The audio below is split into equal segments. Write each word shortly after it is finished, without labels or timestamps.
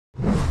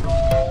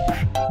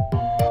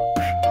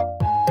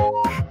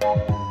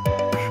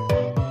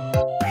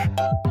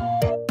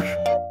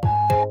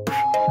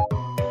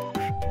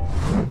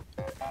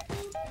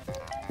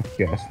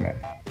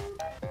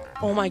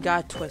Oh my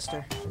god,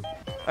 Twister.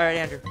 Alright,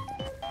 Andrew.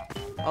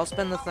 I'll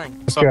spin the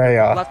thing. Okay,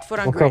 Left foot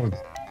on green.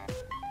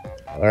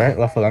 Alright,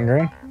 left foot on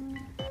green.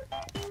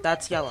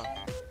 That's yellow.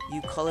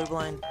 You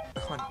colorblind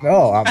cunt.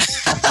 No, I'm...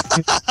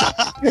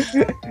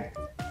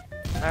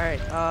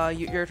 Alright,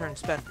 your turn,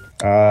 spin.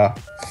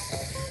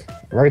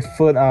 Right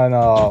foot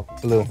on,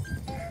 blue.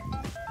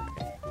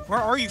 Where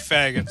are you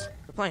faggots?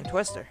 We're playing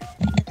Twister.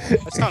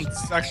 That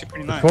sounds actually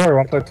pretty nice. Corey,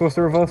 wanna play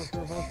Twister with us?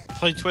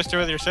 Play Twister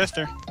with your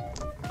sister.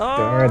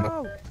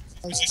 Oh!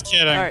 I was just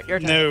kidding. Alright, your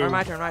turn. No. Or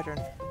my turn.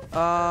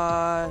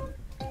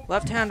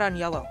 Left hand on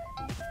yellow.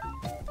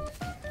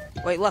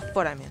 Wait, left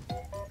foot, I mean.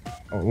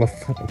 Oh,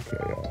 left foot, okay,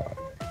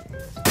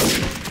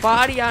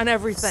 Body on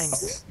everything.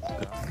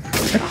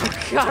 Oh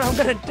god, I'm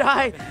gonna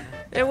die.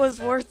 It was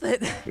worth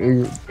it.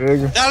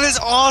 That is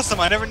awesome.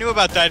 I never knew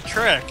about that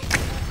trick.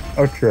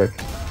 Oh, trick.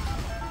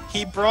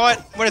 He brought,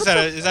 what is that?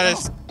 Is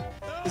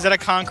that a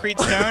concrete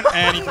stone?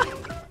 And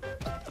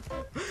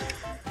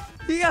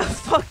he got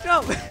fucked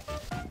up.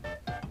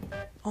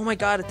 Oh my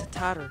god, it's a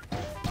tatter.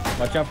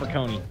 Watch out for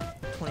Coney.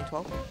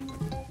 2012.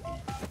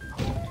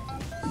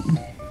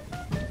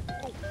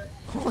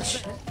 Holy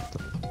shit.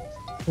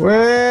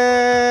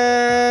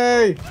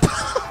 Way!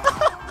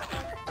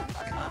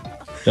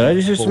 Did I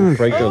just hear someone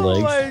break their legs?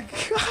 Oh my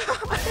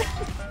god.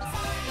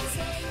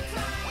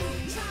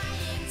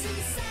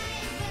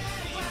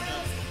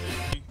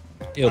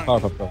 Ew,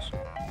 Powerpuff Girls.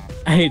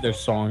 I hate their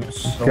song.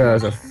 It's so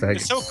Guys are it's fake.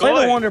 so Play the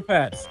good. Wonder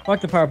Pets.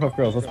 Fuck the Powerpuff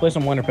Girls. Let's play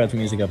some Wonder Pets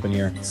music up in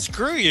here.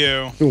 Screw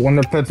you. Dude,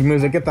 Wonder Pets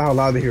music, get the hell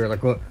out of here.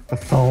 Like, look, the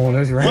phone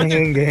is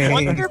ringing.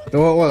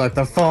 What, like,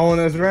 the phone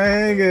is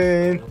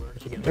ringing.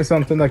 Or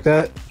something like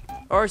that.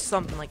 Or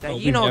something like that. Oh,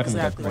 You know we've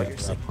definitely exactly got what the you're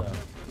right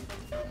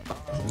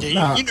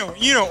saying. stuff, Yeah,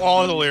 you know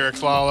all the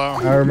lyrics, Lalo.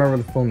 I remember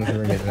the phone is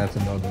ringing, and that's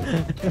about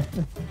it.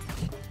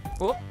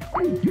 Whoop.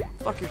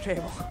 Fuck your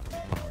table.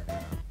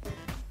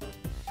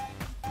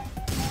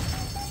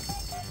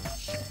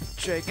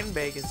 Jake and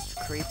Bake is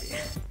creepy.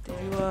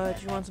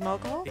 Did you want some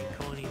alcohol?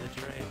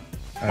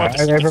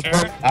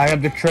 I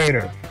am the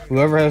traitor.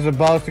 Whoever has the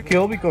balls to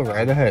kill me, go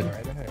right ahead.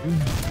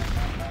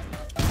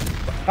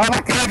 Oh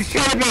my god,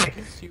 shoot me!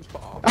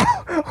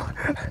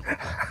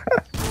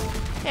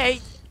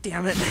 Hey,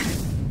 damn it.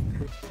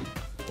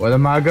 What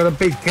am I gonna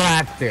be?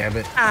 God damn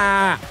it.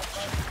 Ah!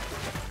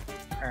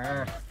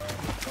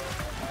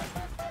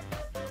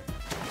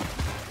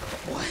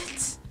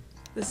 What?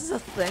 This is a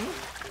thing?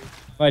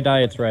 If I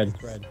die, it's red.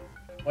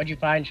 What'd you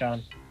find,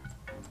 Sean?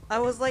 I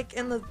was like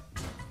in the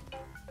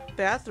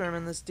bathroom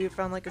and this dude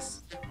found like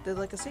did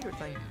like a secret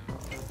thing.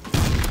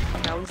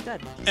 Now he's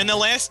dead.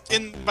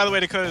 And by the way,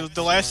 Dakota,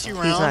 the last few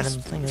He's not rounds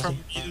in the thing, is from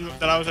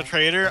that I was a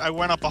trader, I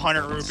went up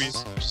 100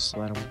 rupees.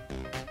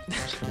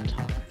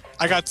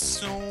 I got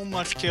so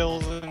much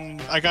kills,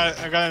 and I got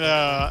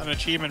an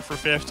achievement for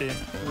 50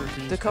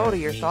 rupees. Dakota,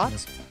 your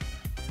thoughts?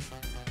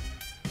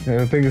 Yeah,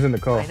 the thing is in the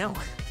car. I know.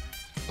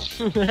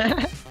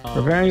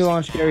 Preparing to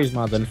launch Gary's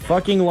mod, then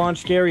fucking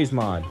launch Gary's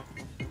mod.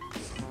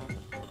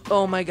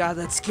 Oh my god,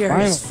 that's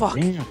scary as fuck.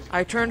 Damn.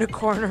 I turned a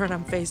corner and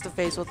I'm face to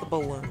face with a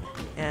balloon.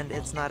 And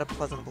it's not a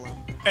pleasant balloon.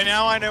 And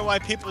now I know why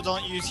people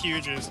don't use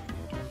huges.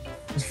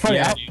 It's funny.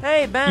 Yeah.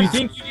 Hey, Ben! You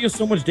think you deal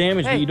so much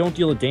damage, Hey. but you don't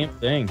deal a damn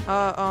thing.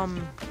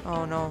 Oh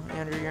no,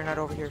 Andrew, you're not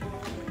over here.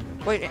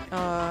 Wait,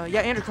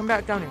 yeah, Andrew, come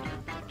back down here.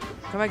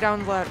 Come back down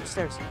the ladder,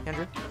 stairs,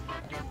 Andrew.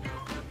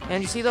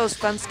 And you see those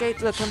fence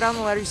gates? Come down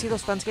the ladder, you see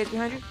those fence gates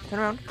behind you? Turn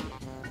around.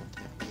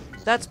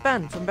 That's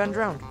Ben, from Ben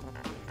Drowned.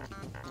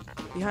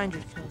 Behind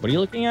you. What are you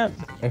looking at?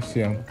 I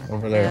see him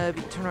over there.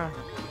 Turn around.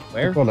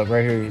 Where? Hold up,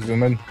 right here. You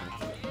zoom in.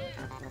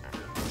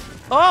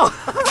 Oh!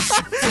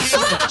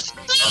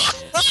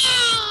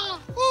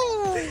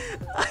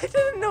 I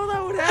didn't know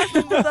that would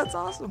happen, but that's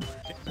awesome.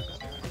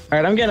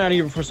 Alright, I'm getting out of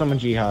here before someone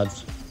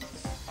jihads.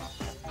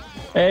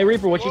 Hey,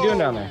 Reaper, what you doing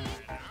down there?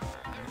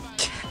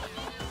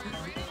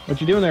 What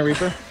you doing there,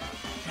 Reaper?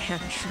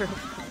 Andrew.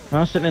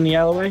 Huh? Sitting in the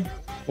alleyway?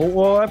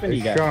 What happened to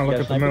you guys? Sean, You look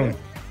got at the a sniper moon.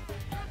 there?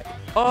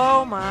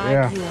 Oh my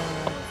Yeah.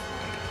 god.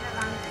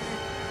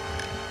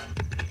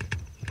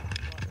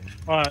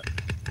 What?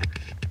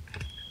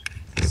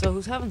 So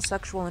who's having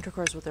sexual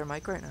intercourse with their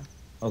mic right now?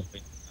 I was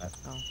waiting for that.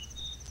 Oh.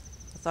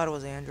 I thought it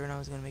was Andrew and I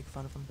was gonna make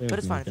fun of him. Yeah, But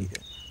it's fine if you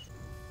nothing. do.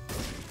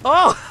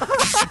 Oh!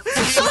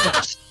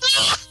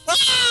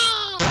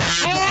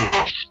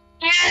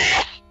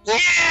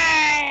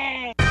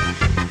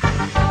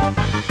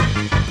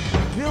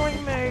 Billy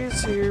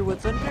Mays here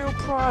with a new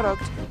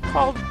product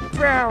called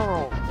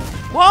Barrel.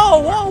 Whoa,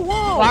 whoa,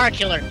 whoa! You are a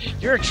killer.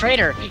 You're a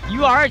traitor.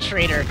 You are a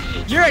traitor.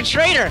 You're a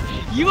traitor.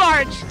 You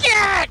are a...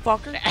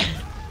 Fucker.